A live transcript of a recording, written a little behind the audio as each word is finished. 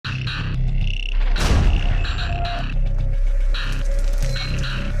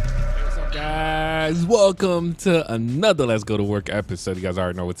guys, welcome to another Let's Go to Work episode. You guys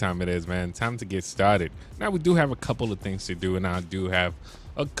already know what time it is, man. Time to get started. Now we do have a couple of things to do, and I do have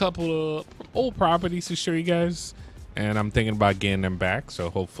a couple of old properties to show you guys, and I'm thinking about getting them back, so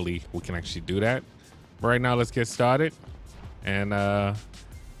hopefully we can actually do that. But right now, let's get started. And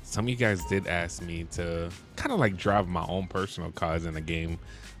some of you guys did ask me to kind of like drive my own personal cars in the game.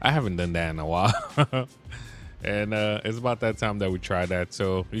 I haven't done that in a while. And it's about that time that we try that.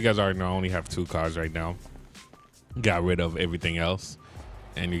 So you guys already know I only have 2 cars right now. Got rid of everything else.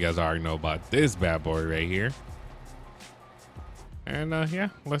 And you guys already know about this bad boy right here. And yeah,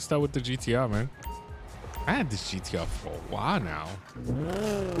 let's start with the GTR, man. I had this GTR for a while now.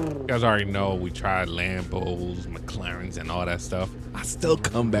 You guys already know we tried Lambos, McLarens, and all that stuff. I still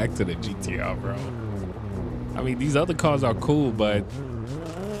come back to the GTR, bro. I mean, these other cars are cool, but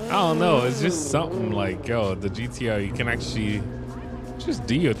I don't know. It's just something like, yo, the GTR, you can actually just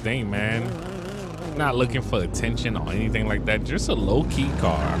do your thing, man. Not looking for attention or anything like that. Just a low-key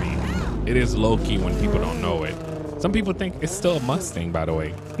car. I mean, it is low-key when people don't know it. Some people think it's still a Mustang, by the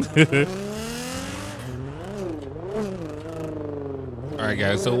way. All right,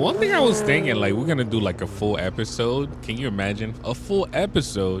 guys. So one thing I was thinking, like, we're going to do like a full episode. Can you imagine a full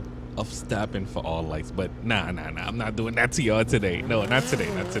episode of stopping for all lights? But nah, I'm not doing that to y'all today. No, not today.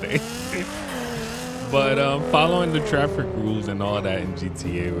 But following the traffic rules and all that in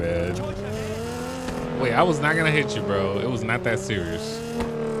GTA, man. Wait, I was not gonna hit you, bro. It was not that serious.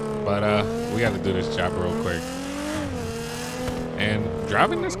 But we gotta do this job real quick. And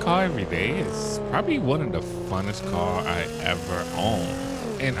driving this car every day is probably one of the funnest car I ever own.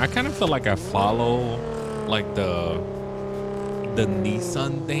 And I kind of feel like I follow like the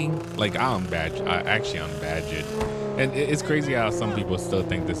Nissan thing. Like I actually unbadge it. And it's crazy how some people still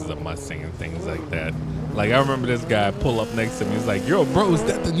think this is a Mustang and things like that. Like I remember this guy pull up next to me. He's like, yo, bro, is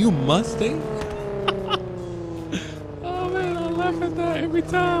that the new Mustang? Oh man, I laugh at that every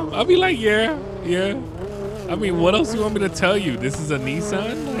time. I'll be like, yeah. I mean, what else you want me to tell you? This is a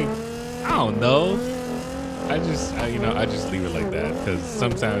Nissan? Like, I don't know. I just leave it like that because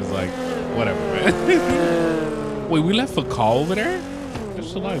sometimes, like, whatever, man. Wait, we left a car over there?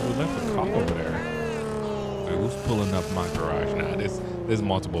 Just realized we left a car over there. Wait, who's pulling up my garage? Nah, there's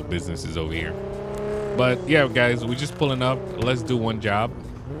multiple businesses over here. But yeah, guys, we're just pulling up. Let's do one job.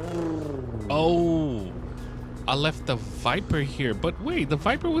 Oh, I left the Viper here, but wait, the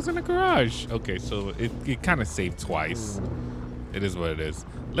Viper was in the garage. Okay, so it kind of saved twice. It is what it is.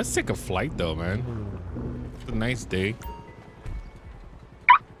 Let's take a flight though, man. It's a nice day.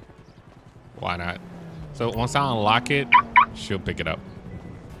 Why not? So once I unlock it, she'll pick it up.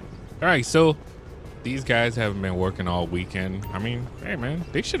 All right, so these guys haven't been working all weekend. I mean, hey man,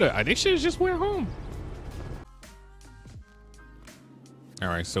 they should have just went home. All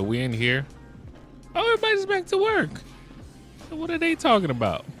right, so we in here. Oh, everybody's back to work. What are they talking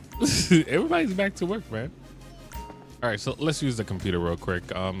about? Everybody's back to work, man. All right, so let's use the computer real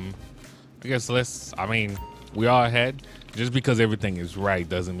quick. I guess we are ahead. Just because everything is right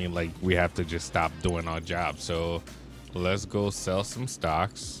doesn't mean like we have to just stop doing our job. So let's go sell some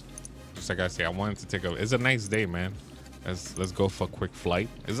stocks. Just like I say, I wanted to it's a nice day, man. Let's go for a quick flight.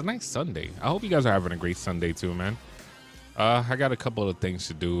 It's a nice Sunday. I hope you guys are having a great Sunday too, man. I got a couple of things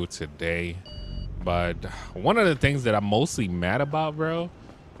to do today. But one of the things that I'm mostly mad about, bro,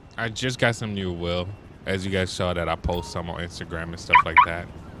 I just got some new wheel. As you guys saw that I post some on Instagram and stuff like that.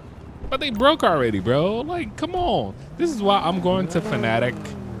 But they broke already, bro. Like, come on. This is why I'm going to Fanatic.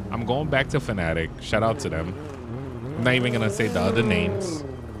 I'm going back to Fanatic. Shout out to them. I'm not even going to say the other names.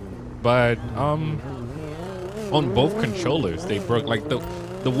 But on both controllers, they broke. Like, the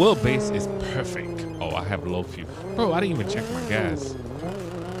wheelbase is perfect. Oh, I have low fuel. Bro, I didn't even check my gas.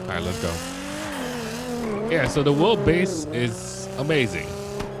 All right, let's go. Yeah, so the wheelbase is amazing.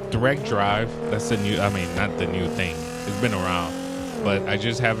 Direct drive, that's the new, not the new thing. It's been around, but I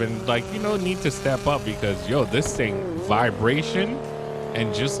just haven't, need to step up because, yo, this thing, vibration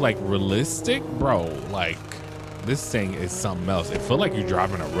and just like realistic, bro, like this thing is something else. It feels like you're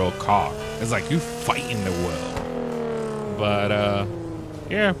driving a real car. It's like you fighting the wheel. But,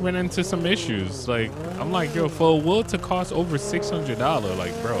 yeah, ran into some issues. Like, I'm like, yo, for a wheel to cost over $600,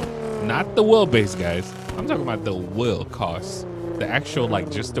 like, bro, not the wheelbase, guys. I'm talking about the wheel cost. The actual,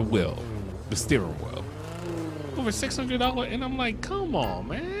 like, just the wheel. The steering wheel. Over $600, and I'm like, come on,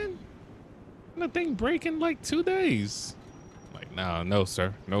 man. And the thing break in, like, 2 days. Like, nah, no,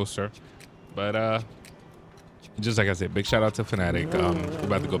 sir. No, sir. But, just like I said, big shout out to Fanatic. We're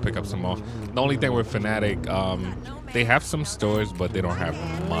about to go pick up some more. The only thing with Fanatic, they have some stores, but they don't have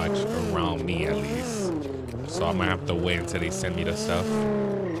much around me, at least. So I'm gonna have to wait until they send me the stuff.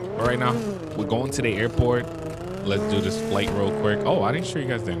 But right now, we're going to the airport. Let's do this flight real quick. Oh, I didn't show you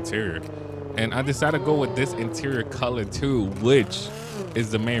guys the interior. And I decided to go with this interior color too, which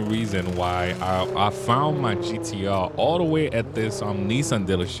is the main reason why I found my GTR all the way at this Nissan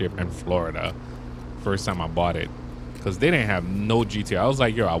dealership in Florida. First time I bought it. Because they didn't have no GTR. I was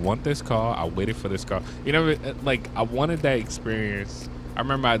like, yo, I want this car. I waited for this car. You know, like, I wanted that experience. I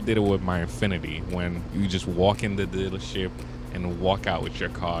remember I did it with my Infinity when you just walk in the dealership and walk out with your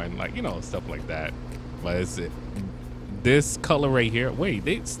car and, like, you know, stuff like that. But it's this color right here. Wait,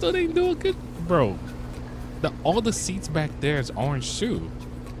 they still didn't do a good, bro. All the seats back there is orange too.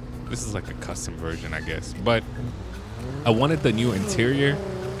 This is like a custom version, I guess. But I wanted the new interior.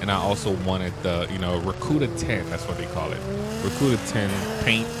 And I also wanted the, you know, Rakuda 10. That's what they call it. Rakuda 10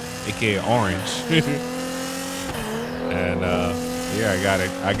 paint, aka orange. And yeah,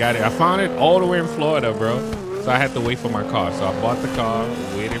 I got it. I found it all the way in Florida, bro. So I had to wait for my car. So I bought the car,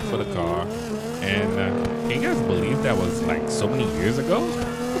 waited for the car, and can you guys believe that was like so many years ago?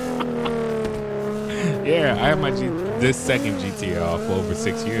 Yeah, I have this second GTR for over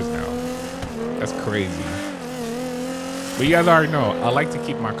 6 years now. That's crazy. But you guys already know, I like to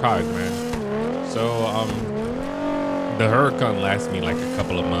keep my cars, man. So, the Huracan lasts me like a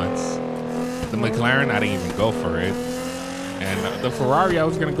couple of months. The McLaren, I didn't even go for it. And the Ferrari, I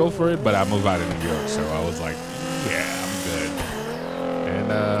was going to go for it, but I moved out of New York. So I was like, yeah, I'm good. And,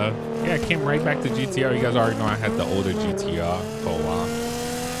 yeah, I came right back to GTR. You guys already know I had the older GTR for a while.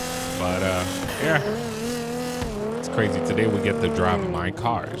 But, yeah. It's crazy. Today we get to drive my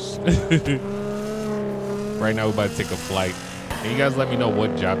cars. Right now we're about to take a flight. And you guys let me know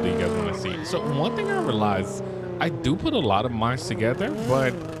what job do you guys want to see. So one thing I realized, I do put a lot of mods together,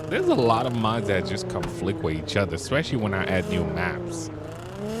 but there's a lot of mods that just conflict with each other, especially when I add new maps.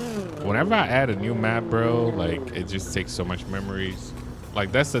 Whenever I add a new map, bro, like it just takes so much memories.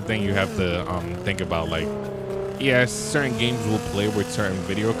 Like that's the thing you have to think about. Like, yeah, certain games will play with certain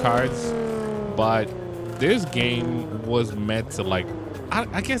video cards, but this game was meant to like,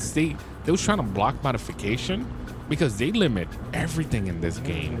 I guess they was trying to block modification because they limit everything in this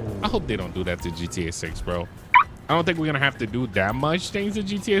game. I hope they don't do that to GTA 6, bro. I don't think we're gonna have to do that much things to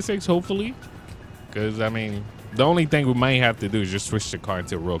GTA 6, hopefully. Because I mean, the only thing we might have to do is just switch the car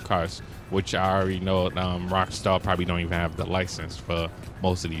into real cars, which I already know Rockstar probably don't even have the license for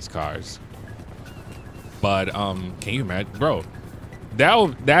most of these cars. But can you imagine, bro?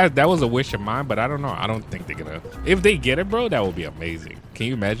 That was a wish of mine, but I don't know. I don't think they're gonna. If they get it, bro, that would be amazing. Can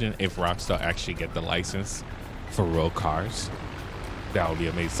you imagine if Rockstar actually get the license for real cars? That would be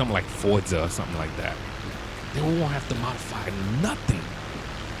amazing. Something like Forza or something like that. They won't have to modify nothing.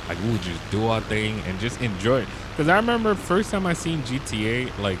 Like we would just do our thing and just enjoy it. Because I remember first time I seen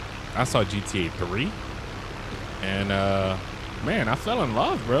GTA, like I saw GTA 3, and man, I fell in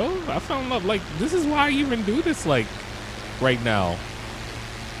love, bro. I fell in love. Like this is why I even do this. Like right now.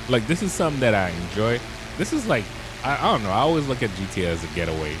 Like this is something that I enjoy. This is like I don't know. I always look at GTA as a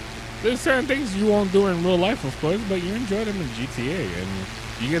getaway. There's certain things you won't do in real life, of course, but you enjoy them in GTA, and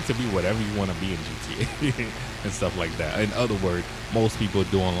you get to be whatever you want to be in GTA and stuff like that. In other words, most people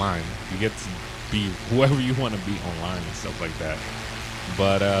do online. You get to be whoever you want to be online and stuff like that.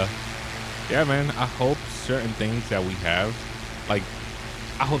 But yeah, man. I hope certain things that we have, like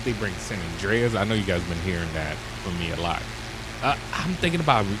I hope they bring San Andreas. I know you guys been hearing that from me a lot. I'm thinking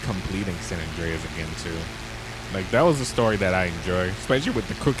about recompleting San Andreas again too. Like that was a story that I enjoy, especially with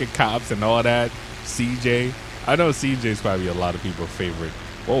the crooked cops and all that. CJ, I know CJ is probably a lot of people's favorite.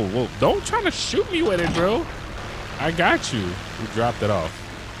 Whoa, whoa! Don't try to shoot me with it, bro. I got you. We dropped it off.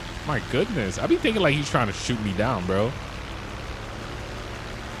 My goodness, I be thinking like he's trying to shoot me down, bro.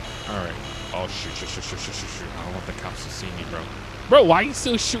 All right. Oh shoot! I don't want the cops to see me, bro. Bro, why are you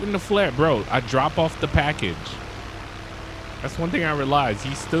still shooting the flare, bro? I drop off the package. That's one thing I realized.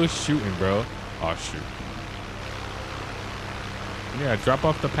 He's still shooting, bro. Oh, shoot. Yeah, drop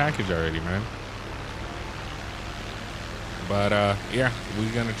off the package already, man. But, yeah,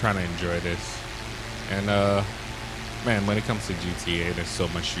 we're going to try to enjoy this. And, man, when it comes to GTA, there's so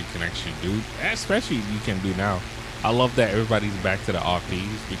much you can actually do. Especially you can do now. I love that everybody's back to the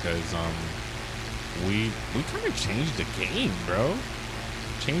RPs because, we kind of changed the game, bro.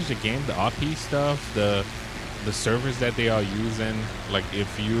 Changed the game, the RP stuff, the servers that they are using. Like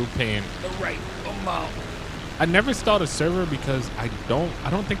if you paying the right amount. I never start a server because I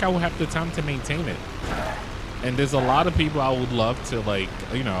don't think I will have the time to maintain it. And there's a lot of people I would love to, like,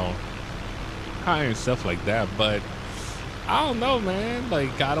 you know, hire and stuff like that, but I don't know, man.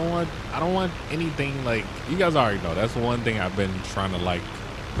 Like I don't want anything, like, you guys already know that's one thing I've been trying to like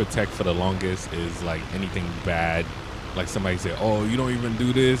protect for the longest is like anything bad Like somebody said, oh, you don't even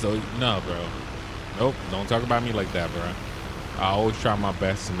do this. Oh, no, bro. Nope. Don't talk about me like that, bro. I always try my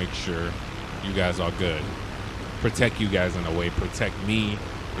best to make sure you guys are good. Protect you guys in a way. Protect me.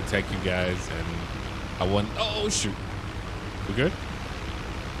 Protect you guys. And I want, oh, shoot. We good?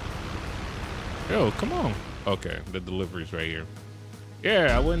 Yo, come on. Okay, the delivery's right here.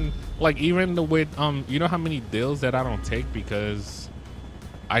 Yeah, I wouldn't, like, even with, you know how many deals that I don't take because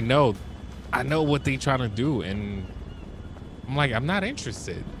I know what they trying to do, and I'm like, I'm not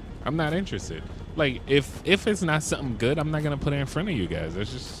interested. I'm not interested. Like, if it's not something good, I'm not gonna put it in front of you guys.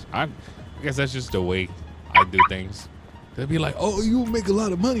 That's just, I guess that's just the way I do things. They'll be like, oh, you make a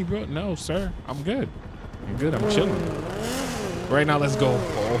lot of money, bro. No, sir, I'm good. I'm good. I'm chilling. Right now, let's go.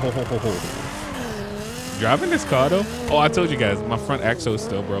 Oh. Driving this car though. Oh, I told you guys, my front axle is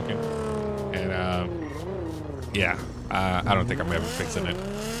still broken, and yeah, I don't think I'm ever fixing it.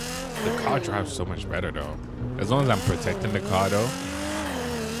 The car drives so much better though. As long as I'm protecting the car though,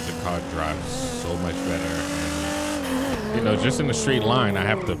 the car drives so much better. And, you know, just in the straight line, I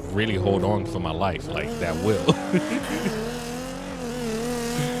have to really hold on for my life, like that will.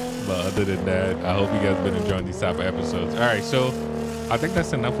 But other than that, I hope you guys have been enjoying these type of episodes. All right, so I think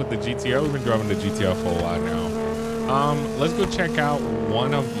that's enough with the GTR. We've been driving the GTR for a while now. Let's go check out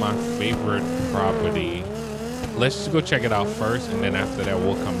one of my favorite property. Let's just go check it out first, and then after that,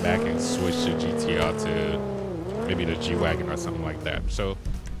 we'll come back and switch the GTR to maybe the G-Wagon or something like that. So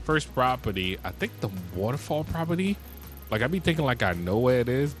first property, I think the Waterfall property. Like, I be thinking like I know where it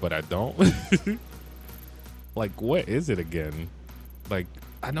is, but I don't. Like, what is it again? Like,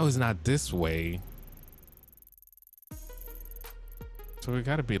 I know it's not this way. So it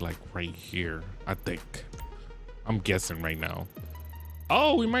gotta be like right here, I think. I'm guessing right now.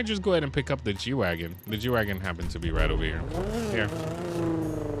 Oh, we might just go ahead and pick up the G-Wagon. The G-Wagon happens to be right over here. Here.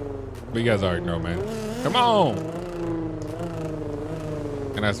 But you guys already know, man. Come on!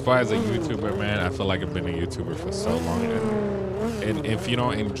 And as far as a YouTuber, man, I feel like I've been a YouTuber for so long. And if you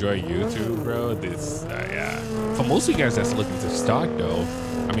don't enjoy YouTube, bro, this, yeah. For most of you guys that's looking to start, though,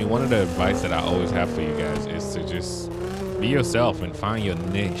 I mean, one of the advice that I always have for you guys is to just be yourself and find your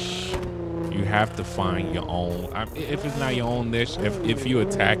niche. You have to find your own. If it's not your own niche, if you're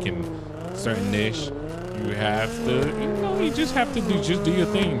attacking certain niche, you have to, you know, you just have to do your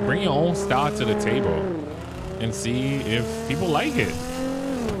thing. Bring your own style to the table and see if people like it.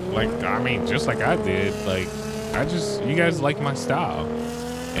 Like, I mean, just like I did. Like, you guys like my style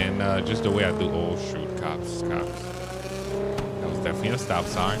and just the way I do. Oh shoot, cops. That was definitely a stop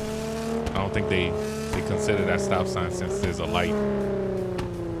sign. I don't think they consider that stop sign since there's a light.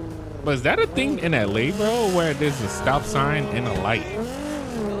 But is that a thing in LA, bro, where there's a stop sign and a light?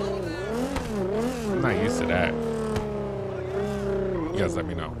 I'm not used to that. You guys let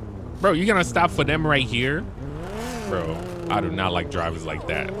me know. Bro, you gonna stop for them right here? Bro, I do not like drivers like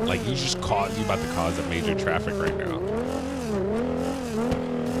that. Like, you about to cause a major traffic right now.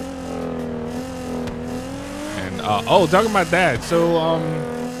 And, oh, talking about that. So,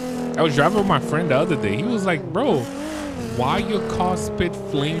 I was driving with my friend the other day. He was like, bro, why your car spit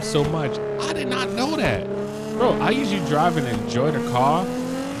flames so much? I did not know that. Bro, I usually drive and enjoy the car,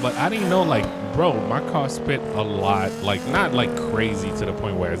 but I didn't know, like, bro, my car spit a lot. Like, not like crazy to the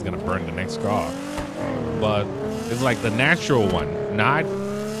point where it's gonna burn the next car, but it's like the natural one. Not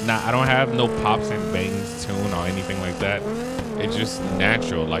I don't have no pops and bangs tune or anything like that. It's just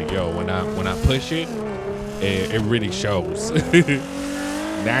natural. Like, yo, when I push it, it really shows.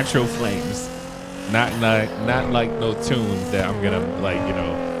 Natural flames, not like no tunes that I'm gonna, like, you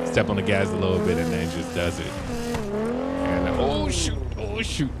know, step on the gas a little bit and then it just does it. And oh shoot,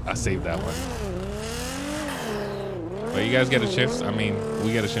 I saved that one. But you guys get a chance. I mean,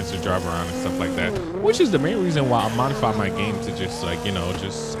 we get a chance to drive around and stuff like that, which is the main reason why I modify my game to just, like, you know,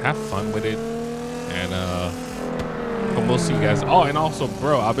 just have fun with it. And for most of you guys, oh, and also,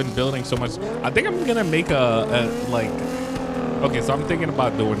 bro, I've been building so much. I think I'm gonna make like. Okay, so I'm thinking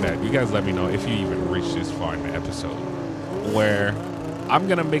about doing that. You guys let me know if you even reach this far in the episode, where I'm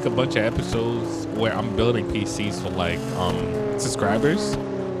gonna make a bunch of episodes where I'm building PCs for, like, subscribers,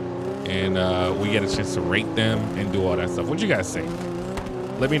 and we get a chance to rate them and do all that stuff. What you guys think?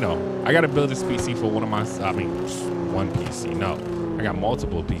 Let me know. I gotta build this PC for one PC. No, I got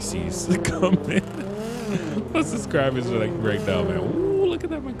multiple PCs coming. My subscribers are like right now, man. Ooh, look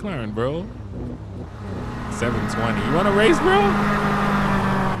at that McLaren, bro. 720. You want to race, bro?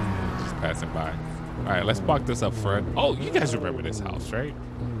 Just passing by. All right, let's park this up front. Oh, you guys remember this house, right?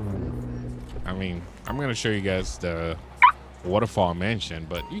 I mean, I'm going to show you guys the Waterfall Mansion,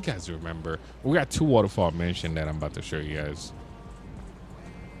 but you guys remember. We got two Waterfall Mansion that I'm about to show you guys.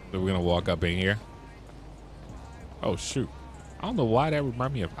 So we're going to walk up in here. Oh shoot. I don't know why that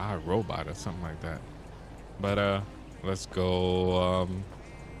remind me of iRobot or something like that. But let's go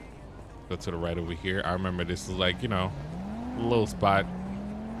go to the right over here. I remember this is like, you know, a little spot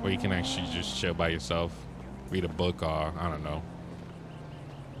where you can actually just chill by yourself, read a book, or I don't know.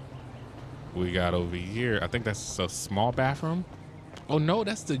 We got over here, I think that's a small bathroom. Oh no,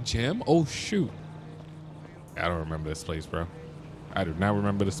 that's the gym. Oh shoot. I don't remember this place, bro. I do not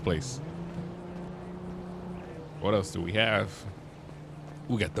remember this place. What else do we have?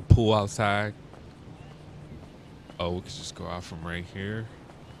 We got the pool outside. Oh, we could just go out from right here.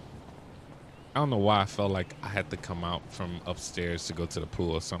 I don't know why I felt like I had to come out from upstairs to go to the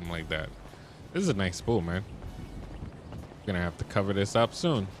pool or something like that. This is a nice pool, man. We're gonna have to cover this up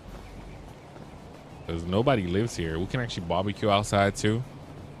soon, because nobody lives here. We can actually barbecue outside too.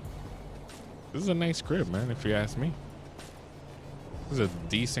 This is a nice crib, man, if you ask me. This is a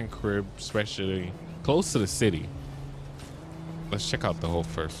decent crib, especially close to the city. Let's check out the whole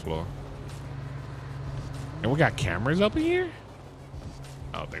first floor. And we got cameras up in here?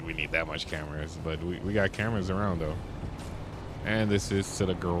 I don't think we need that much cameras, but we got cameras around though. And this is to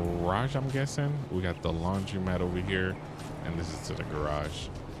the garage, I'm guessing. We got the laundromat over here, and this is to the garage.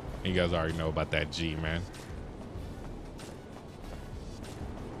 You guys already know about that G, man.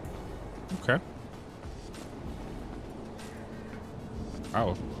 Okay.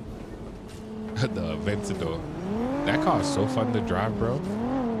 Oh. The Aventador. That car is so fun to drive, bro.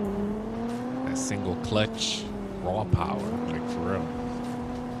 That single clutch, raw power, like for real.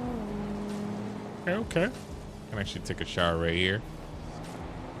 Okay. Can actually take a shower right here.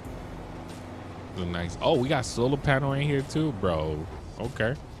 This is nice. Oh, we got solar panel in here too, bro.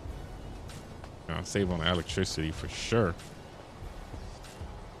 Okay. Save on the electricity for sure.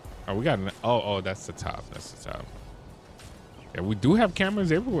 Oh, we got an, oh, that's the top. That's the top. Yeah, we do have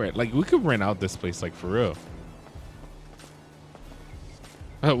cameras everywhere. Like, we could rent out this place, like, for real.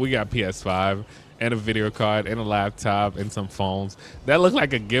 We got PS5 and a video card and a laptop and some phones. That looked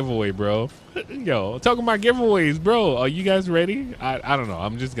like a giveaway, bro. Yo, talking about giveaways, bro. Are you guys ready? I don't know.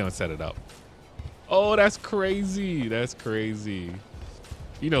 I'm just gonna set it up. Oh, that's crazy. That's crazy.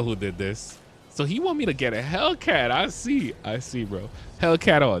 You know who did this. So he want me to get a Hellcat. I see, bro.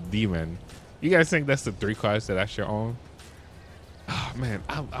 Hellcat or a Demon. You guys think that's the 3 cars that I should own? Oh, man,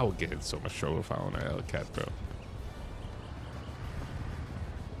 I would get in so much trouble if I own a Hellcat, bro.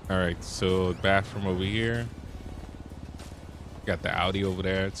 All right, so bathroom over here. Got the Audi over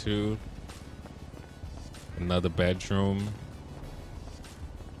there too. Another bedroom.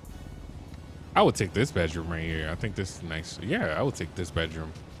 I would take this bedroom right here. I think this is nice. Yeah, I would take this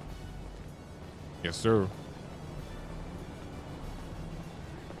bedroom. Yes, sir.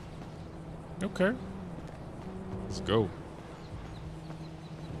 Okay. Let's go.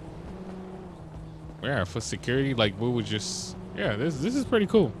 Yeah, for security, like we would just, yeah, this is pretty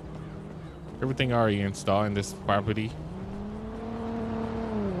cool. Everything already installed in this property.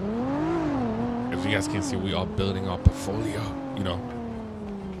 As you guys can see, we are building our portfolio, you know.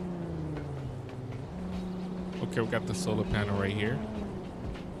 Okay, we got the solar panel right here.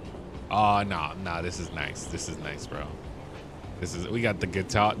 Oh, no, this is nice. This is nice, bro. We got the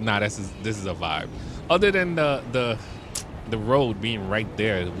guitar. Nah, this is a vibe. Other than the road being right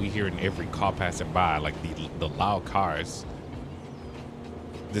there, we hear in every car passing by, like the loud cars.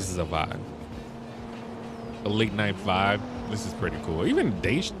 This is a vibe. A late night vibe. This is pretty cool. Even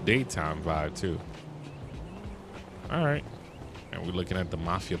daytime vibe too. All right, and we're looking at the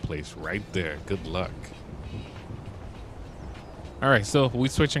Mafia place right there. Good luck. All right, so we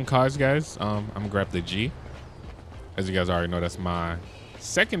switching cars, guys. I'm gonna grab the G. As you guys already know, that's my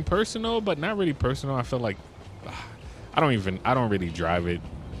second personal, but not really personal. I feel like I don't really drive it.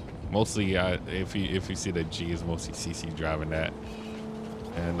 Mostly, if you see the G, is mostly CC driving that,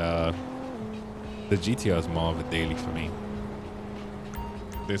 and the GTR is more of a daily for me.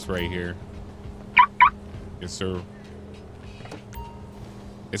 This right here, yes sir.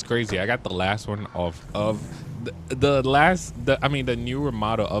 It's crazy. I got the last one of the newer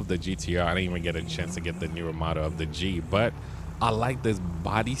model of the GTR. I didn't even get a chance to get the newer model of the G, but I like this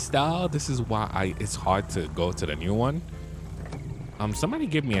body style. This is why it's hard to go to the new one. Somebody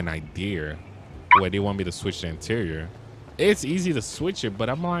give me an idea where they want me to switch the interior. It's easy to switch it, but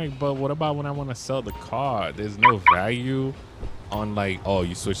I'm like, but what about when I want to sell the car? There's no value on like, oh,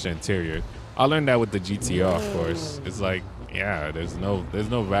 you switch the interior. I learned that with the GTR, of course. It's like, yeah, there's no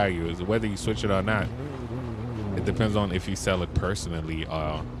value. It's whether you switch it or not. It depends on if you sell it personally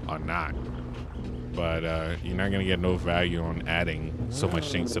or not. But you're not gonna get no value on adding so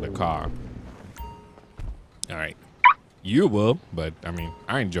much things to the car. All right, you will, but I mean,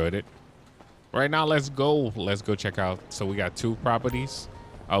 I enjoyed it. Right now, let's go. Let's go check out. So we got 2 properties.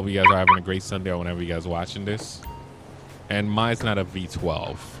 I hope you guys are having a great Sunday or whenever you guys watching this. And mine's not a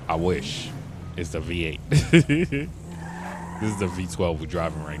V12. I wish. It's the V8. This is the V12 we're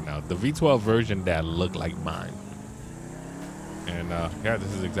driving right now. The V12 version that looked like mine. And yeah,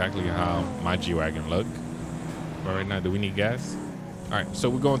 this is exactly how my G-Wagon look. But right now, do we need gas? All right, so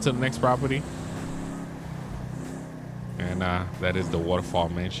we're going to the next property. And that is the Waterfall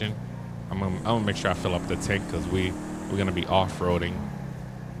Mansion. I'm gonna make sure I fill up the tank because we're gonna be off-roading,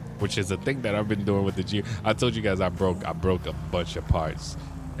 which is a thing that I've been doing with the G. I told you guys I broke a bunch of parts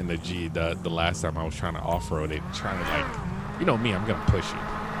in the G the last time I was trying to off-road it, trying to, like, you know me, I'm gonna push it.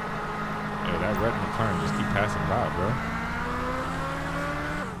 Yeah, that red McLaren just keep passing by, bro.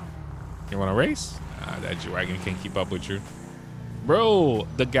 You wanna race? That G-Wagon can't keep up with you. Bro,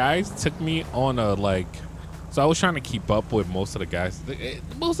 the guys took me on a, like, so I was trying to keep up with most of the guys.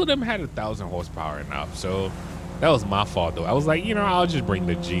 Most of them had 1,000 horsepower and up, so that was my fault, though. I was like, you know, I'll just bring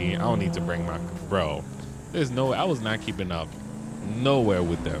the G. I don't need to bring my, bro. There's no, I was not keeping up nowhere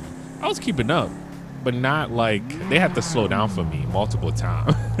with them. I was keeping up, but not like, they had to slow down for me multiple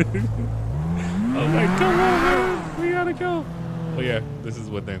times. I was like, come on, man, we gotta go. Oh yeah, this is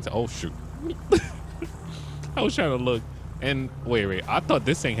what then, oh shoot. I was trying to look, and wait, I thought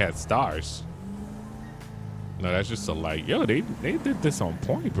this thing had stars. No, that's just a light. Yo, they did this on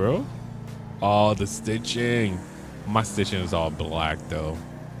point, bro. Oh, the stitching. My stitching is all black, though.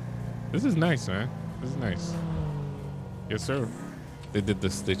 This is nice, man. This is nice. Yes, sir. They did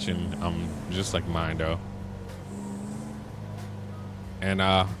the stitching just like mine, though. And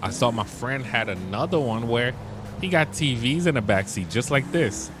I saw my friend had another one where he got TVs in the backseat just like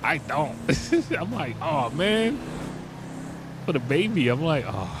this. I don't. I'm like, oh, man. For the baby, I'm like,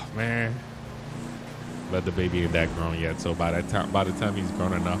 oh, man. But the baby ain't that grown yet, so by the time he's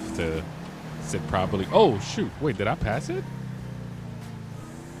grown enough to sit properly. Oh shoot! Wait, did I pass it?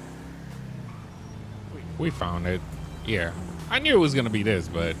 We found it. Yeah, I knew it was gonna be this,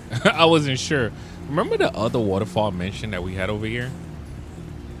 but I wasn't sure. Remember the other Waterfall Mansion that we had over here?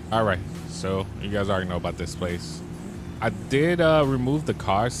 All right, so you guys already know about this place. I did remove the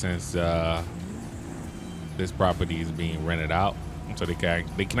car since this property is being rented out. So they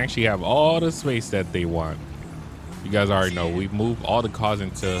can actually have all the space that they want. You guys already know we've moved all the cars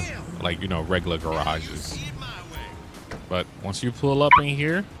into, like, you know, regular garages. But once you pull up in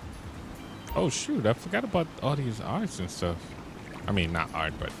here, oh shoot, I forgot about all these arts and stuff. I mean, not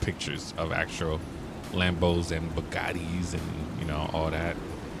art, but pictures of actual Lambos and Bugattis and, you know, all that.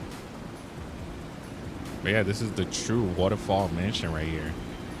 But yeah, this is the true Waterfall Mansion right here.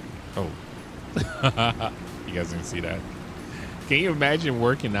 Oh, you guys didn't see that? Can you imagine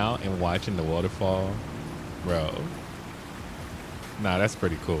working out and watching the waterfall? Bro. Nah, that's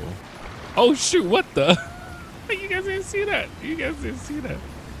pretty cool. Oh, shoot. What the? You guys didn't see that. You guys didn't see that.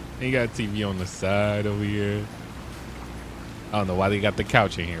 And you got TV on the side over here. I don't know why they got the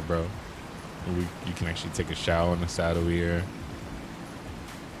couch in here, bro. You can actually take a shower on the side over here.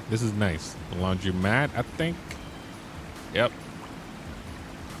 This is nice. The laundromat, I think. Yep.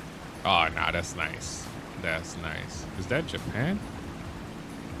 Oh, nah, that's nice. That's nice. Is that Japan?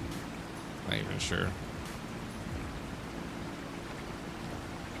 Not even sure.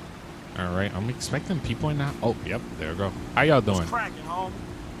 All right, I'm expecting people in that. Oh, yep, there we go. How y'all doing? What's cracking, home?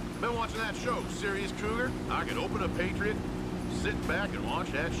 Been watching that show, Serious Cougar. I could open a Patriot, sit back and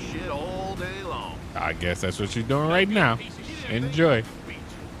watch that shit all day long. I guess that's what you're doing right now. Enjoy.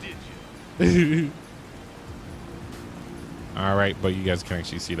 All right, but you guys can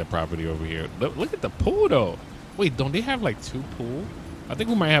actually see the property over here. Look at the pool, though. Wait, don't they have like 2 pools? I think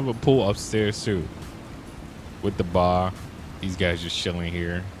we might have a pool upstairs too, with the bar. These guys just chilling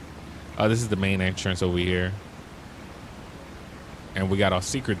here. This is the main entrance over here, and we got our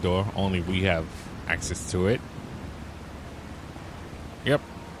secret door. Only we have access to it. Yep.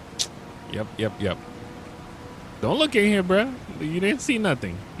 Don't look in here, bro. You didn't see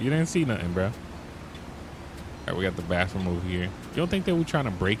nothing. Bro. All right, we got the bathroom over here. You don't think they were trying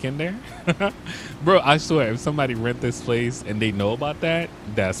to break in there? Bro, I swear, if somebody rent this place and they know about that,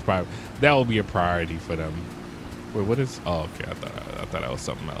 that will be a priority for them. Wait, what is? Oh, okay. I thought that was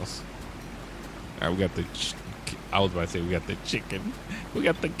something else. All right, we got I was about to say we got the chicken. We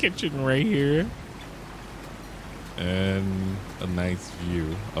got the kitchen right here, and a nice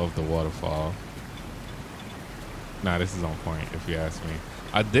view of the waterfall. Nah, this is on point if you ask me.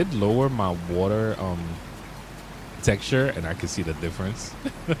 I did lower my water texture, and I could see the difference.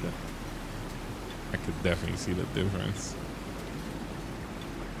 I could definitely see the difference.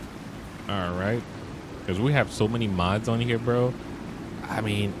 All right, because we have so many mods on here, bro. I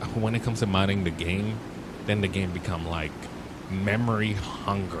mean, when it comes to modding the game, then the game become like memory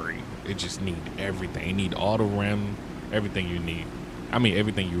hungry. It just need everything. You need all the RAM, everything you need. I mean,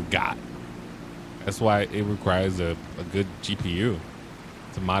 everything you got. That's why it requires a good GPU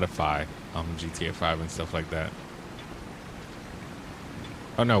to modify GTA 5 and stuff like that.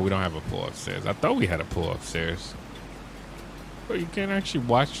 Oh no, we don't have a pool upstairs. I thought we had a pool upstairs. Bro, you can't actually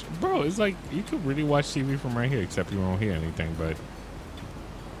watch. Bro, it's like you could really watch TV from right here, except you won't hear anything. But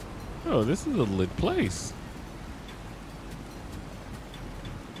bro, this is a lit place.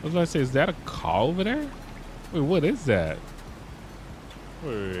 I was about to say, is that a car over there? Wait, what is that?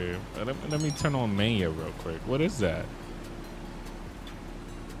 Wait, let me turn on Mania real quick. What is that?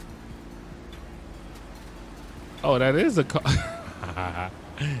 Oh, that is a car.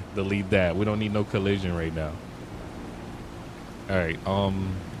 Delete that. We don't need no collision right now. All right.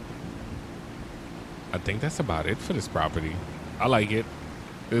 I think that's about it for this property. I like it.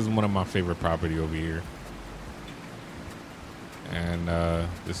 This is one of my favorite property over here. And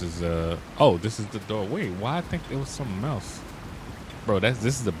this is oh, this is the door. Wait, why? I think it was something else. Bro, this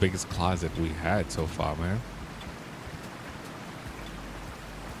is the biggest closet we had so far, man.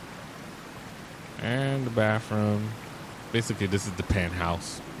 And the bathroom. Basically, this is the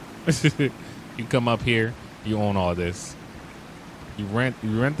penthouse. You come up here, you own all this. You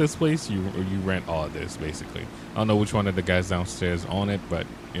rent this place, you rent all of this, basically. I don't know which one of the guys downstairs own it, but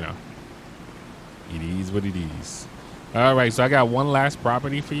you know, it is what it is. All right, so I got one last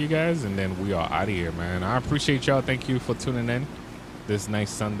property for you guys, and then we are out of here, man. I appreciate y'all. Thank you for tuning in this nice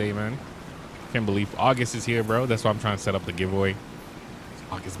Sunday, man. Can't believe August is here, bro. That's why I'm trying to set up the giveaway.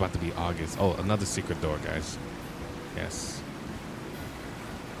 It's about to be August. Oh, another secret door, guys. Yes.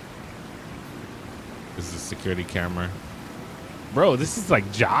 This is a security camera. Bro, this is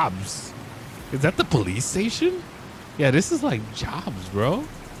like Jobs. Is that the police station? Yeah, this is like Jobs, bro.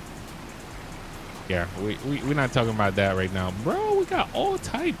 Yeah, we're not talking about that right now. Bro, we got all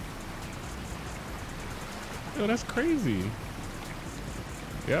type. Yo, that's crazy.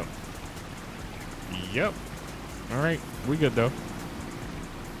 Yep. Yep. All right, we good though.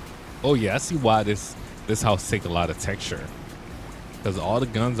 Oh yeah, I see why this house take a lot of texture. Because all the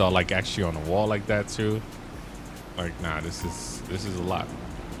guns are like actually on the wall like that too. Like, nah, this is a lot.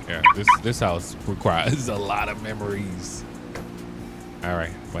 Yeah, this house requires a lot of memories. All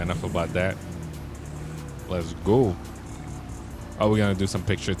right, well, enough about that. Let's go. Oh, we're gonna do some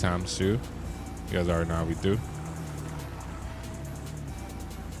picture times too. You guys already know how we do.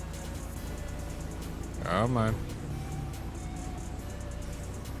 Oh man.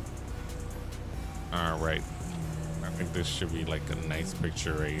 All right. I think this should be like a nice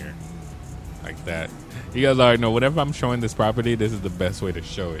picture right here. Like that. You guys already know, whenever I'm showing this property, this is the best way to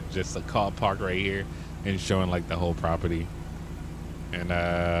show it. Just a car park right here and showing like the whole property. And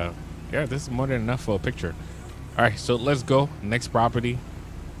yeah, this is more than enough for a picture. All right, so let's go. Next property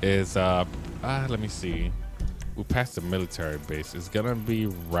is let me see. We passed the military base. It's gonna be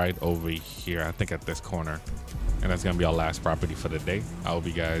right over here, I think, at this corner. And that's gonna be our last property for the day. I hope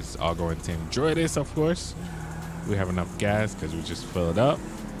you guys are going to enjoy this, of course. We have enough gas because we just filled up.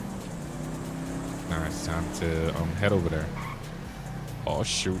 Now it's time to head over there. Oh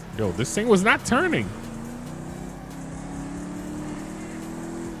shoot. Yo, this thing was not turning.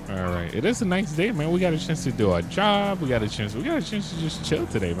 All right, it is a nice day, man. We got a chance to do our job. We got a chance to just chill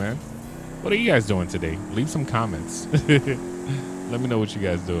today, man. What are you guys doing today? Leave some comments. Let me know what you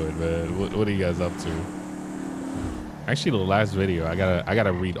guys doing, man. What are you guys up to? Actually, the last video, I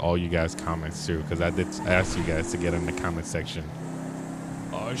gotta read all you guys' comments too, because I did ask you guys to get in the comment section.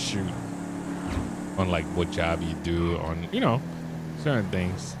 Oh shoot. On like what job you do, on, you know, certain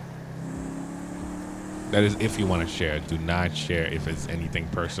things. That is if you want to share. Do not share if it's anything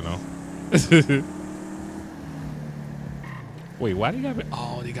personal. Wait, why do you got me?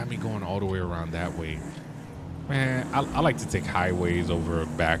 Oh, they got me going all the way around that way. Man, I like to take highways over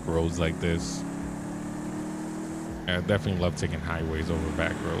back roads like this. I definitely love taking highways over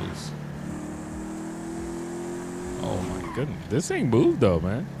back roads. Oh my goodness. This ain't moved though,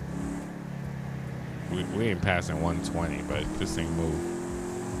 man. We ain't passing 120, but this thing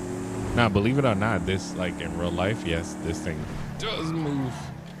moved. Now, believe it or not, this, like in real life, yes, this thing does move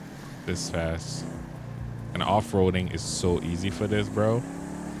this fast. And off-roading is so easy for this, bro.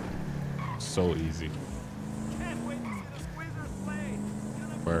 So easy.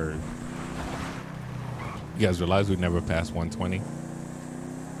 Word. You guys realize we never passed 120?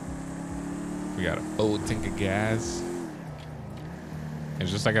 We got a full tank of gas. And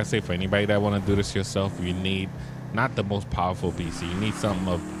just like I say, for anybody that want to do this yourself, you need not the most powerful PC. You need something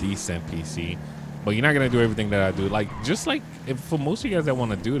of decent PC. But you're not going to do everything that I do. Like, just like if for most of you guys that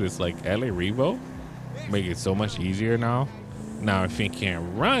want to do this, like LA Revo, make it so much easier now. Now, if you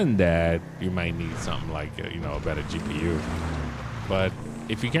can't run that, you might need something like a, a better GPU. But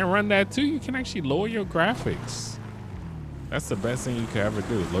if you can't run that too, you can actually lower your graphics. That's the best thing you could ever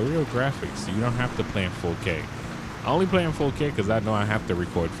do. Lower your graphics so you don't have to play in 4K. I only play in 4K because I know I have to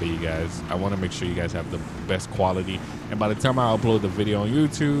record for you guys. I want to make sure you guys have the best quality. And by the time I upload the video on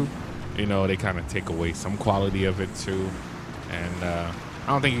YouTube, they kind of take away some quality of it too. And I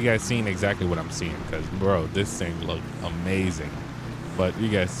don't think you guys seen exactly what I'm seeing because, bro, this thing looked amazing. But you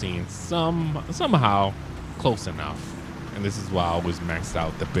guys seen somehow close enough. And this is why I always maxed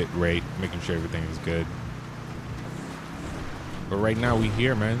out the bit rate, making sure everything is good. But right now we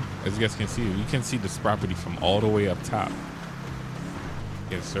here, man. As you guys can see, you can see this property from all the way up top.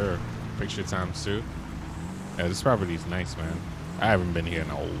 Yes, sir. Picture time too. Yeah, this property is nice, man. I haven't been here in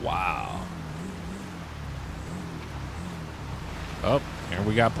a while. Oh, and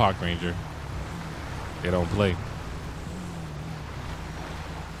we got Park Ranger. They don't play.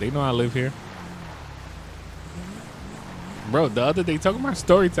 They know I live here. Bro, the other day, talking about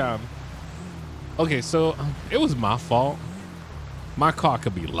story time. Okay, so it was my fault. My car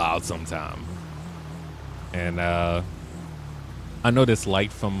could be loud sometime. And I know this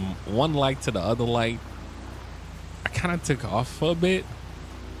light from one light to the other light, I kind of took off for a bit.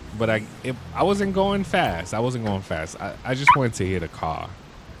 But I wasn't going fast. I just wanted to hear the car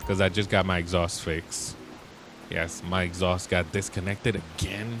because I just got my exhaust fixed. Yes, my exhaust got disconnected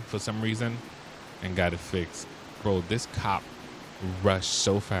again for some reason and got it fixed. Bro, this cop rushed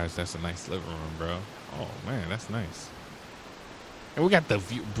so fast. That's a nice living room, bro. Oh, man, that's nice. And we got the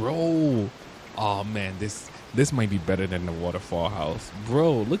view, bro. Oh, man, this might be better than the Waterfall house.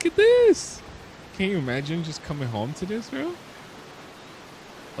 Bro, look at this. Can you imagine just coming home to this, bro?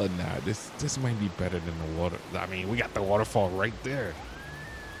 Oh, nah, this might be better than the water. I mean, we got the Waterfall right there.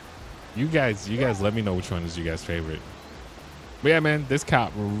 You guys let me know which one is you guys' favorite. But yeah, man, this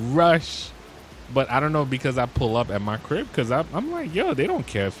cop rush. But I don't know because I pull up at my crib because I'm like, yo, they don't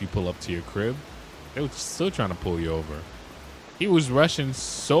care if you pull up to your crib. They were still trying to pull you over. He was rushing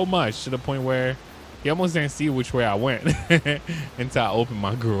so much to the point where he almost didn't see which way I went until I opened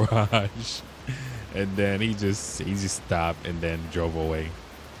my garage. And then he just stopped and then drove away.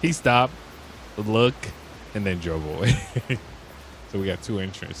 He stopped, looked, and then drove away. So we got two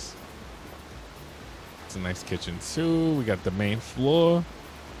entrances. It's a nice kitchen too. We got the main floor.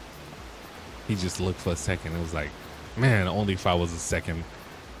 He just looked for a second. It was like, man, only if I was a second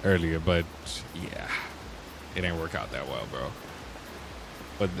earlier. But yeah, it didn't work out that well, bro.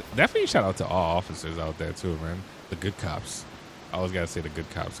 But definitely shout out to all officers out there too, man. The good cops. I always gotta say the good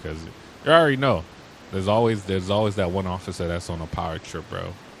cops because you already know. There's always that one officer that's on a power trip,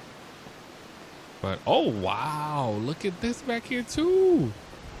 bro. But oh wow, look at this back here too.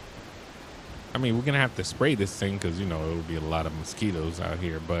 I mean, we're gonna have to spray this thing because it'll be a lot of mosquitoes out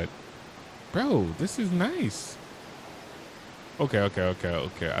here. But bro, this is nice. Okay. I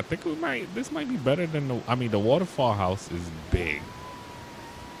think this might be better than the Waterfall house is big,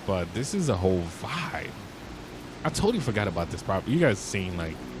 but this is a whole vibe. I totally forgot about this property. You guys seen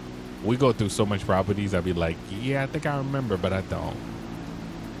like we go through so much properties. I'd be like, yeah, I think I remember, but I don't.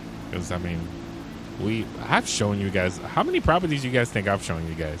 Because I mean, I've shown you guys how many properties you guys think I've shown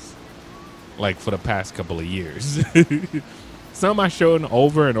you guys, like for the past couple of years. Some I shown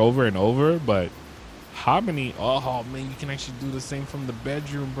over and over and over, but how many? Oh man, you can actually do the same from the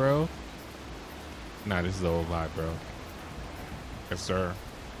bedroom, bro. Nah, this is the old vibe, bro. Yes, sir.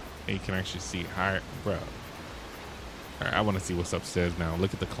 And you can actually see higher, bro. All right, I want to see what's upstairs now.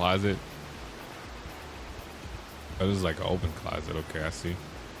 Look at the closet. Oh, this is like an open closet. Okay, I see.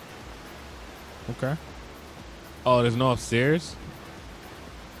 Okay. Oh, there's no upstairs?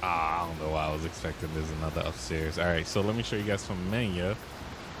 I don't know why I was expecting there's another upstairs. All right, so let me show you guys from menu.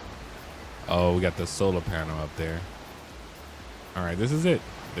 Oh, we got the solar panel up there. All right, this is it.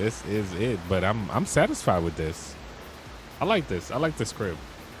 This is it. But I'm satisfied with this. I like this. I like this crib.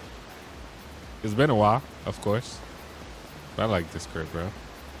 It's been a while, of course. But I like this crib, bro.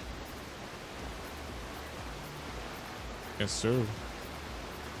 Yes, sir.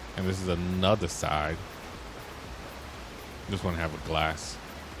 And this is another side. Just want to have a glass.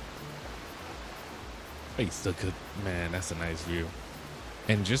 Hey, still good. Man, that's a nice view.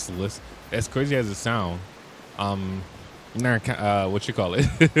 And just listen. As crazy as it sounds, what you call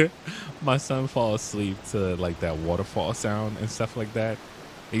it? My son falls asleep to like that waterfall sound and stuff like that.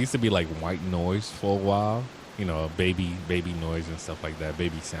 It used to be like white noise for a while, baby noise and stuff like that,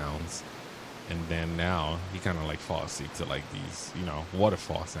 baby sounds. And then now he kind of like falls asleep to like these,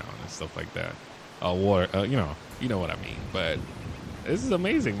 waterfall sound and stuff like that. water. You know what I mean. But this is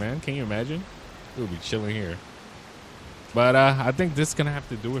amazing, man. Can you imagine? We'll be chilling here. But I think this is gonna have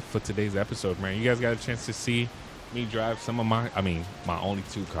to do it for today's episode, man. You guys got a chance to see me drive some of my only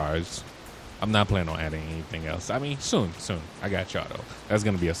 2 cars. I'm not planning on adding anything else. I mean, soon. I got y'all though. That's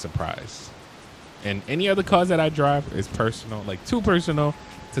gonna be a surprise. And any other cars that I drive is personal, like too personal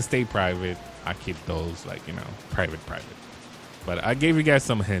to stay private. I keep those like, private. But I gave you guys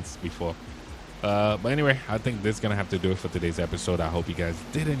some hints before. But anyway, I think this is gonna have to do it for today's episode. I hope you guys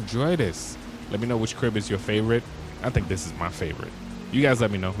did enjoy this. Let me know which crib is your favorite. I think this is my favorite. You guys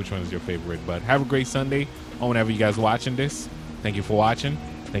let me know which one is your favorite. But have a great Sunday or whenever you guys watching this. Thank you for watching.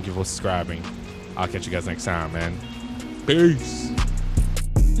 Thank you for subscribing. I'll catch you guys next time, man. Peace.